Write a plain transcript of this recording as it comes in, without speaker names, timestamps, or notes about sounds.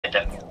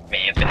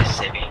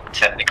saving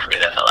 10 of the crew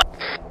that fell out.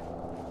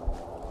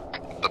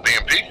 The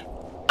BMP?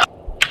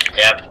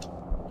 Yep.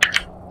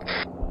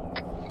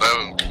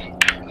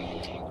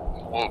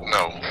 Well,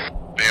 no.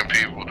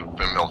 BMP would have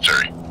been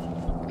military.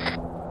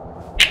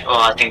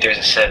 Well, I think there's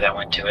a set that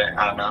went to it.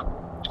 I don't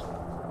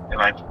know. It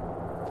might.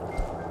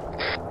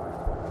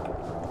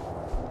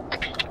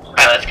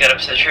 Alright, let's get up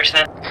to the church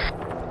then.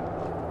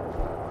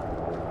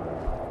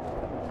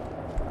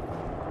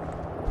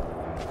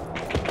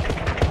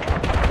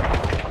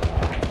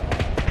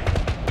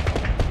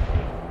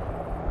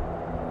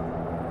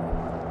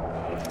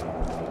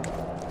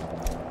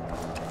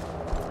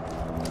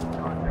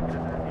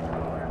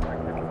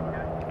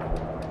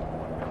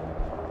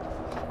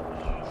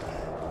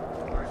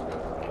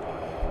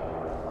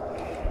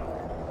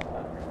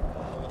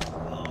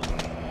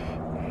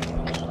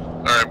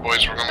 Alright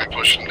boys, we're gonna be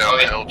pushing down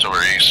the hill to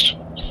our east.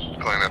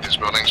 Cleaning out these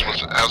buildings.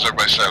 How's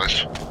everybody's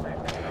status?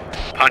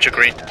 Poncho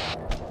green.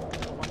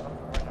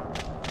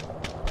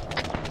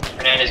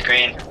 Hernandez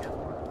green.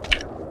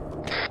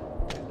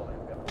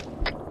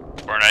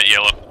 Barnett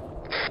yellow.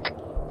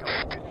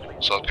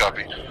 Solid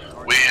copy.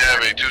 We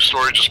have a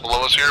 2-story just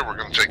below us here. We're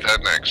gonna take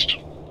that next.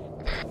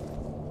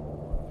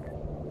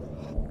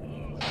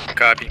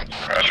 Copy.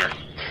 Roger.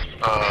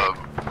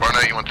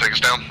 Barnett, you wanna take us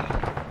down?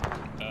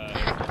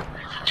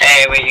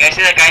 Hey, wait, you guys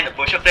see that guy in the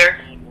bush up there?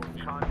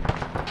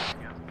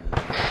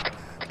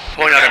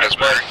 Point out in his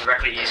bird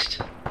directly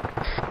east.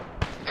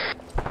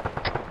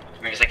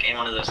 I mean, he's like in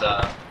one of those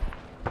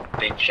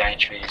big giant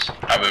trees.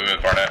 I'll move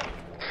with Barnett.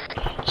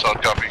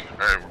 Solid copy.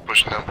 Alright, we're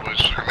pushing down,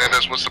 boys.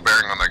 Hernandez, what's the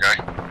bearing on that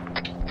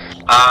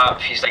guy?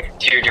 He's like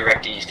to your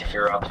direct east if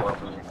you're up for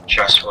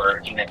just for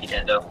he might be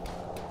dead though.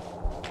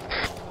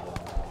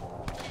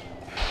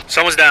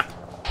 Someone's down.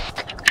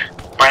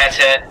 Barnett's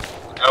hit.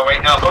 Oh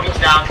wait, no, Hogan's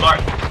down.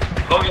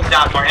 Hogan's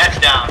down, Barnett's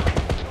down.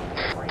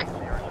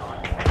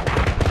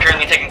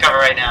 Currently taking cover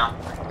right now.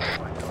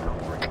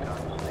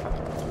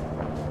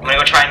 I'm gonna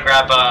go try and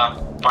grab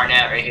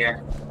Barnett right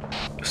here.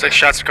 Looks like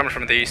shots are coming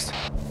from the east.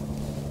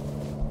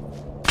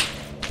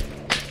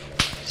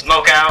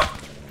 Smoke out.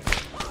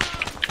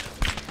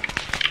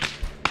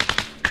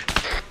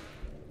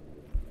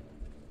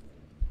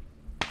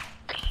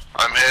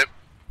 I'm hit.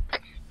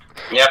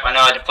 Yep, I know,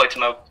 I deployed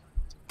smoke.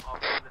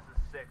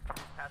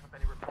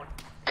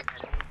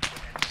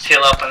 Just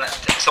heal up, and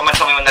someone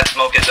tell me when that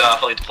smoke is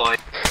fully deployed.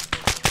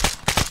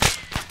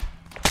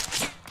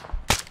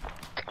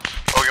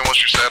 Hogan,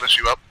 what's your status?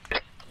 You up?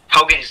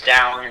 Hogan's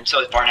down, and so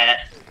is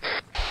Barnett.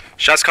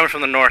 Shots coming from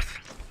the north.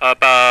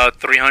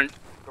 About 300.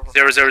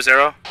 000.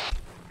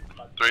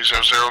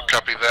 300,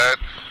 copy that.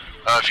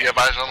 If you have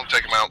eyes on them,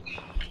 take them out.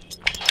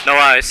 No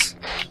eyes.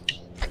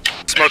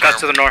 Smoke out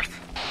to the north.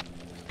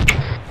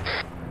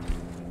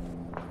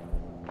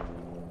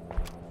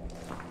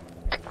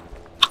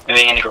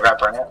 Maybe I need to go grab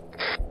Barnett.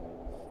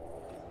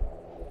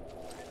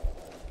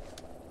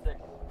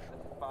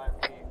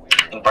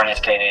 I think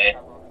Barnett's KAA.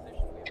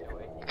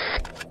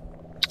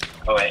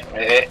 Oh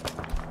wait.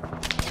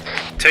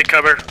 Take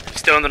cover.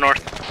 Still in the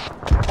north.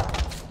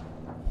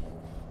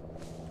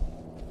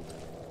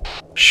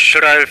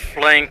 Should I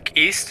flank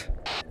east?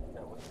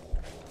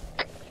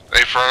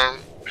 Stay firm.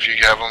 If you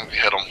have them, you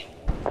hit them.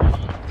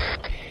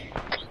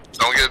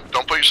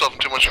 Don't put yourself in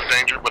too much of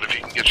danger, but if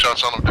you can get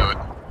shots on them, do it.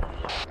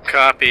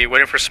 Copy.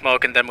 Waiting for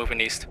smoke and then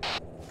moving east.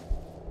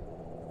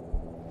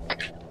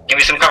 Give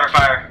me some cover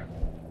fire.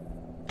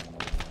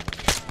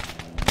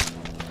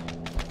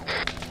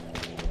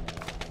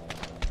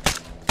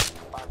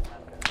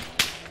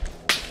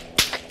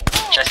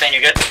 Chastain,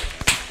 you good?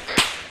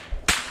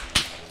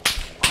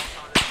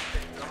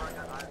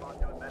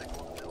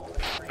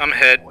 I'm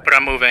hit, but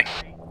I'm moving.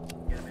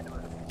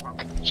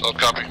 Solid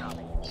copy.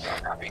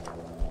 Copy.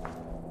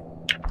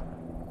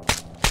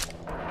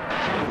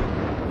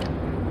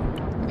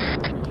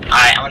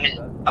 Alright,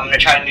 I'm gonna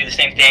try to do the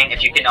same thing.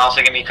 If you can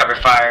also give me cover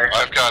fire.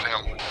 I've got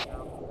him.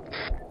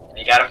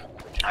 You got him?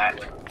 Alright.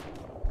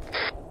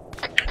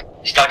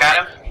 You still got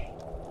him?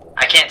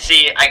 I can't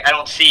see. I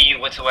don't see you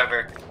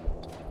whatsoever.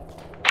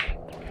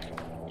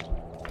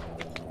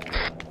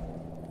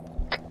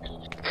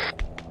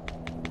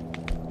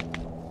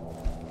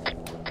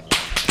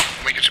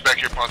 Let me get you back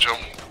here, Poncho.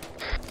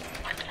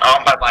 Oh,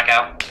 I'm about to black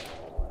out.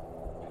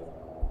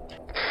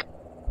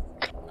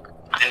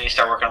 I need to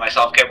start working on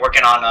myself. Get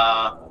working on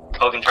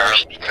Hogan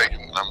first.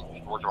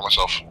 I'm working on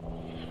myself.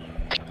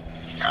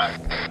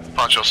 Alright.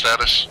 Poncho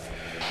status.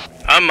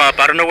 I'm up.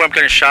 I don't know where I'm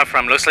getting shot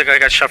from. Looks like I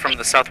got shot from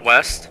the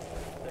southwest.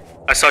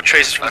 I saw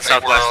traces from the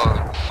southwest.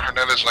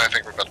 Hernandez and I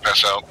think we're about to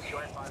pass out.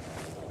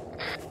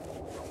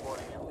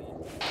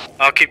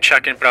 I'll keep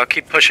checking, but I'll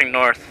keep pushing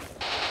north.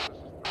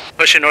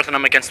 Pushing north and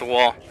I'm against the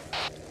wall.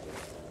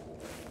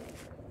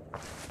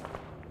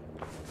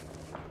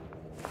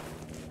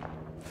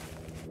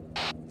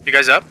 You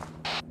guys up?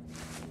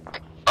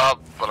 Up,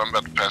 but I'm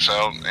about to pass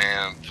out,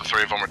 and the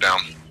 3 of them are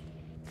down.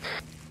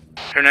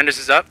 Hernandez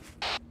is up?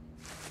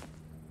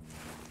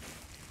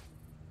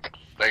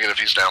 Negative,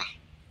 he's down.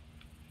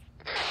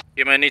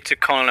 You might need to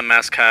call in a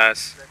mass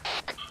cast.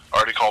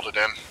 Already called it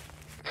in.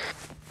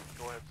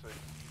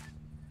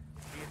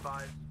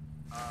 advised,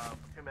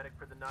 platoon medic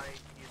for the night.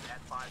 He's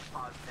at 5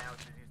 pods now. As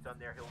soon as he's done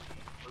there, he'll be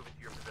moving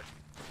to your position.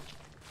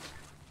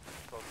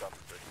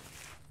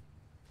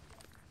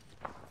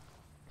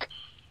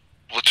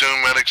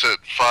 Platoon medics at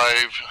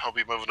 5. He'll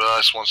be moving to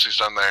us once he's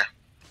done there.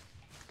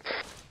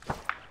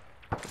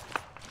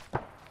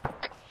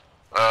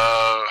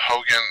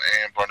 Hogan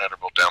and Barnett are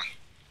both down.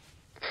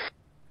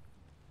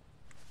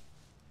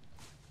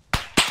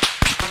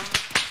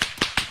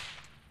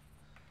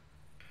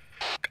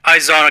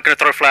 Eyes on, I'm gonna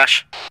throw a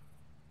flash.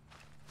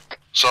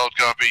 Solid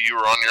copy. You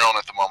are on your own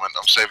at the moment.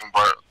 I'm saving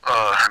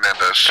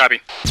Hernandez.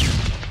 Copy.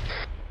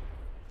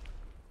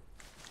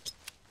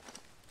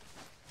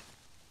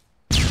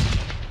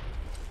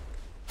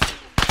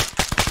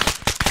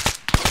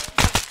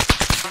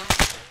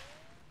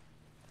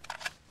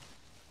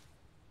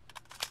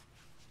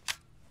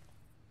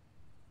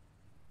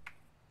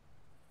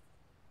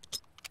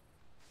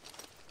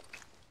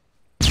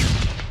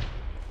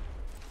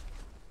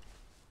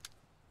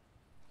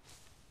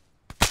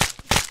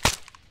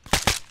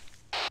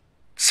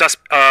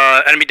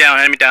 Enemy down,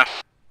 enemy down.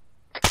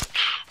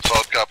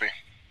 Solid copy.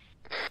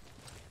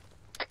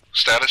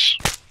 Status?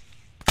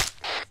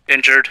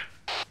 Injured.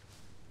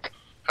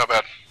 How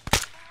bad?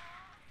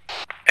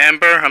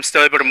 Amber, I'm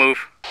still able to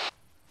move.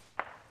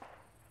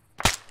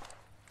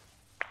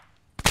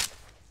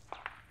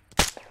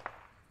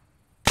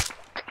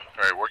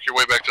 Alright, work your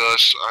way back to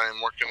us. I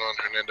am working on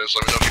Hernandez.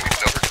 Let me know if you need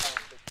cover.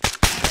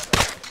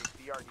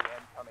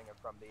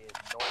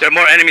 There are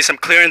more enemies. I'm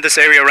clearing this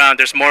area around.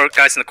 There's more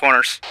guys in the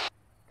corners.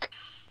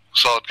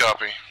 Solid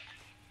copy. I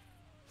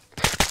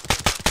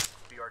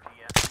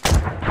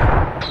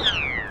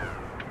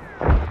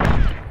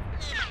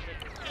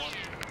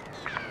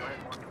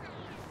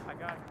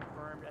got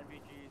confirmed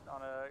NVGs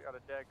on a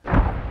deck.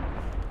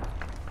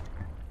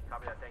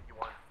 Copy that, thank you,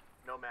 1.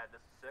 Nomad, this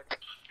is 6.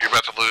 You're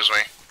about to lose me.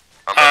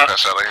 I'm about to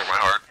pass out. I hear my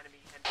heart.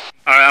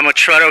 Alright, I'm gonna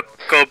try to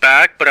go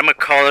back, but I'm gonna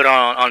call it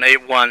on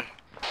 8-1.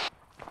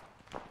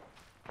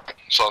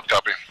 Solid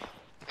copy.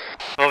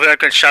 Hopefully I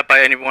got shot by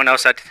anyone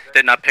else that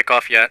did not pick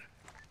off yet.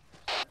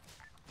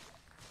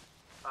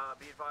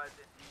 Be advised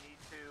if you need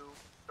to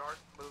start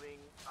moving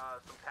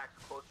some packs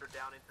closer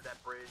down into that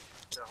bridge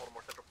to hold a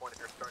more central point if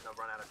you're starting to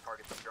run out of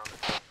targets up here on the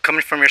field.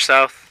 Coming from your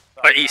south,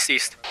 or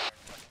east.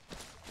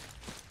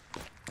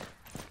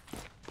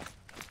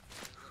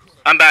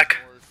 I'm back.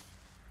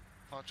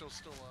 Poncho's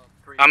still up.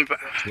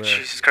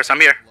 Jesus Christ, I'm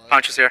here.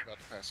 Poncho's here. About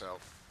to pass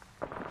out.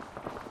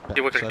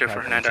 See what we can do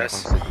for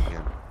Hernandez.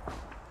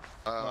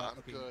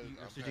 I'm good.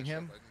 Messaging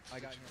him? I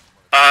got him.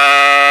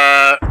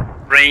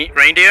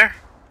 Reindeer?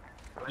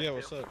 Yeah,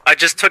 what's up? I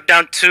just took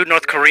down 2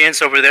 North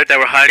Koreans over there that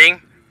were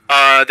hiding.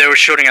 They were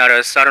shooting at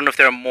us. I don't know if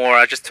there are more.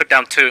 I just took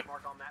down 2.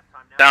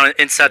 Down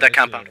inside that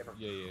compound.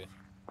 Yeah.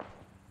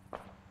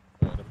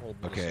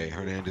 Okay,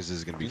 Hernandez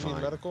is gonna be You need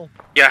fine. medical?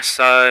 Yes,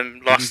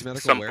 lost medical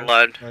some where?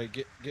 blood. Alright,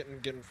 get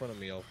in front of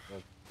me. I'll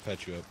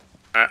patch you up.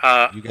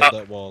 Alright, You got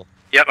that wall.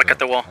 Yep, I got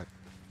the wall.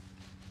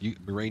 You,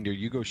 Reindeer,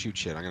 you go shoot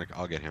shit.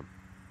 I'll get him.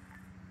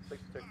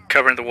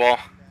 Covering the wall.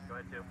 Go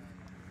ahead, 2.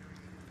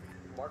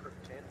 Marker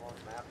 10 on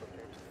the map will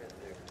change to 10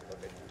 to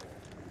location.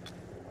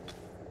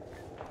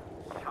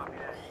 Copy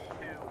that.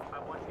 2, I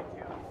want you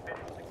to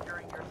finish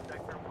securing your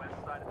sector west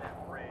side of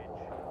that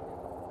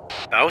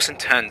bridge. That was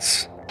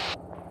intense.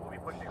 We'll be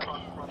pushing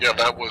across the front. Yeah,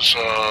 that was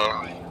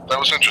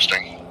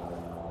interesting.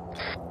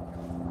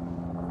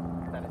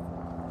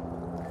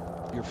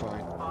 You're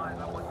fine. 5,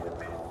 I want you to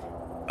finish.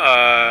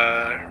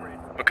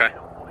 Okay.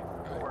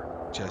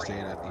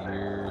 Chastain at the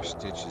ear.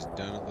 Stitch is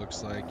done, it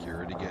looks like. You're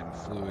already getting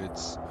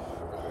fluids.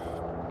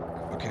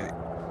 Okay.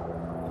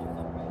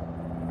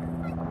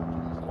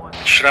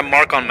 Should I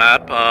mark on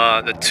map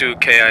the 2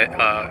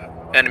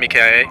 enemy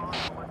KIA?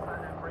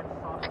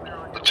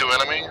 The 2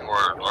 enemy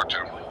or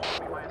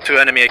R2? 2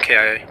 enemy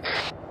KIA.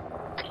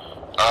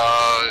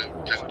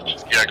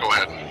 Yeah, go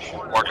ahead.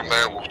 Mark him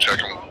there. We'll check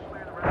him.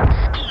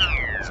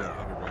 So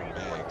 100 round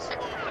bags.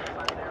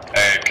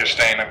 Hey,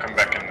 Chastain, I'm coming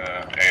back in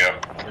the AO.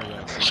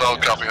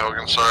 Solid copy,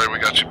 Hogan. Sorry we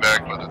got you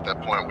back, but at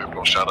that point we were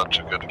both shot up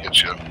too good to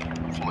get you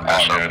fully Oh,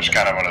 shot. dude, it's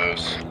kind of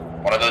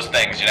one of those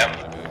things, you know?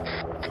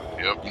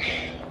 Yep.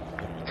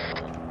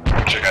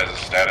 What's your guys'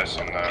 status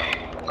on the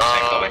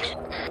same buildings?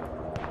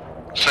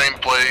 Same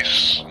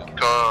place.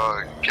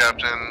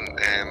 Captain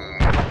and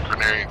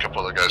Grenadier and a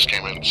couple other guys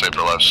came in and saved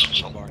our lives.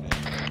 So.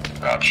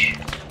 Ouch.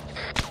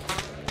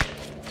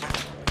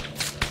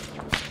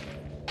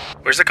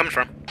 Where's it coming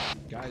from?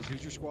 Guys,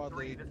 who's your squad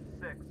 3, lead? this is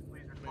 6.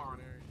 Please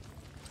respond.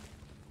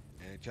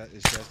 And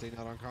is Chastain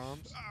not on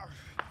comms?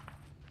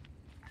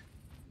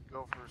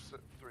 Go for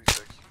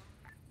 3-6.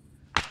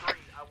 3,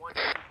 I want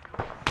you to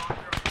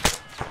saunter up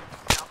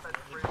south that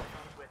bridge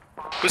with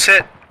 5. Who's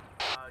hit?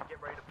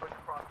 Get ready to push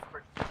across the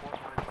bridge to 1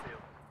 and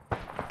 2.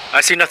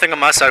 I see nothing on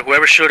my side.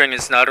 Whoever's shooting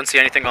is. I don't see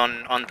anything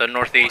on the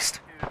northeast.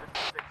 2, this is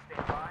 6,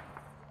 stand by.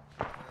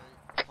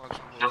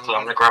 I'm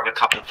gonna grab a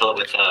cup and fill it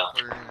with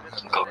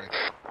some coke.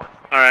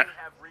 Alright. You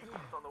have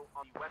recruits on the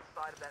west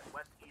side of that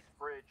west-east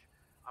bridge.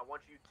 I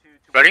want you to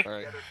Ready?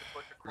 work together to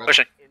push across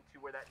Pushing. into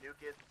where that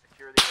nuke is and secure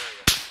secure the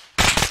area.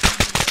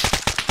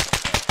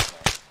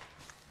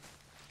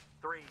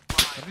 3,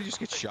 5, How did he just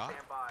get 6, shot?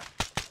 stand by.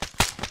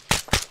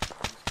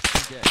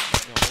 He's dead.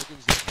 No,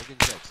 Hogan's dead.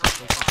 Hogan's dead. Stop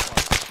pushing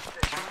squad.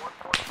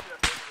 142 have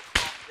made an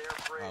assault their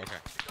bridge. Oh,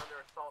 okay. Begun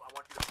their assault. I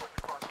want you to push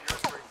across your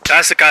bridge.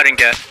 That's the guy I didn't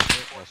get.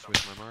 I'll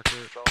switch my marker.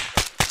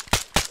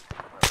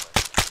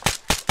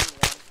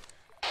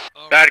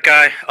 Bad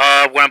guy,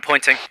 where I'm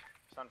pointing.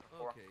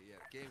 Okay, yeah,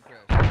 game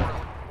crash.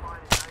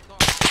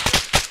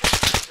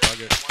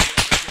 Bug it.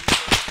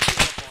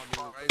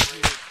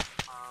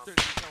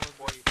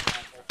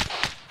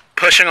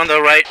 Pushing on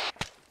the right.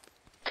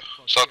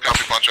 South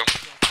copy, Poncho.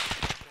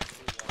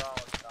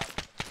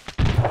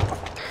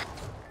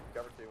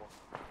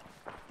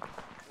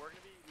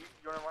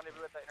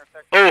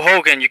 Oh,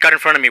 Hogan, you got in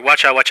front of me.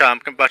 Watch out, watch out.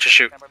 I'm about to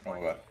shoot.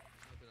 Oh, God.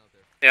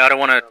 Yeah, I don't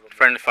want to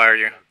friendly fire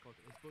you.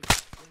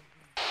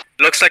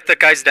 Looks like the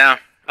guy's down.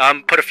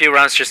 Put a few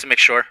rounds just to make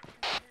sure.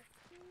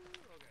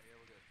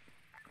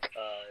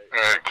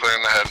 Alright,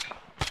 clearing the head.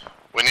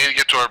 We need to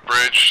get to our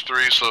bridge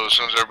 3, so as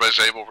soon as everybody's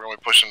able, we're going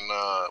to be pushing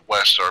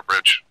west to our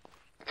bridge.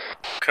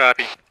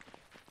 Copy.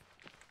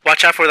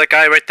 Watch out for that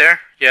guy right there.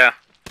 Yeah.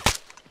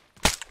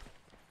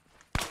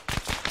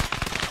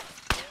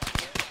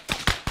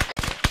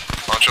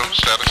 Poncho,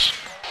 status?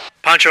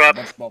 Poncho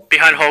up.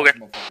 Behind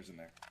Hogan.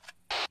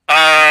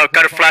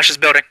 Got a flash his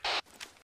building.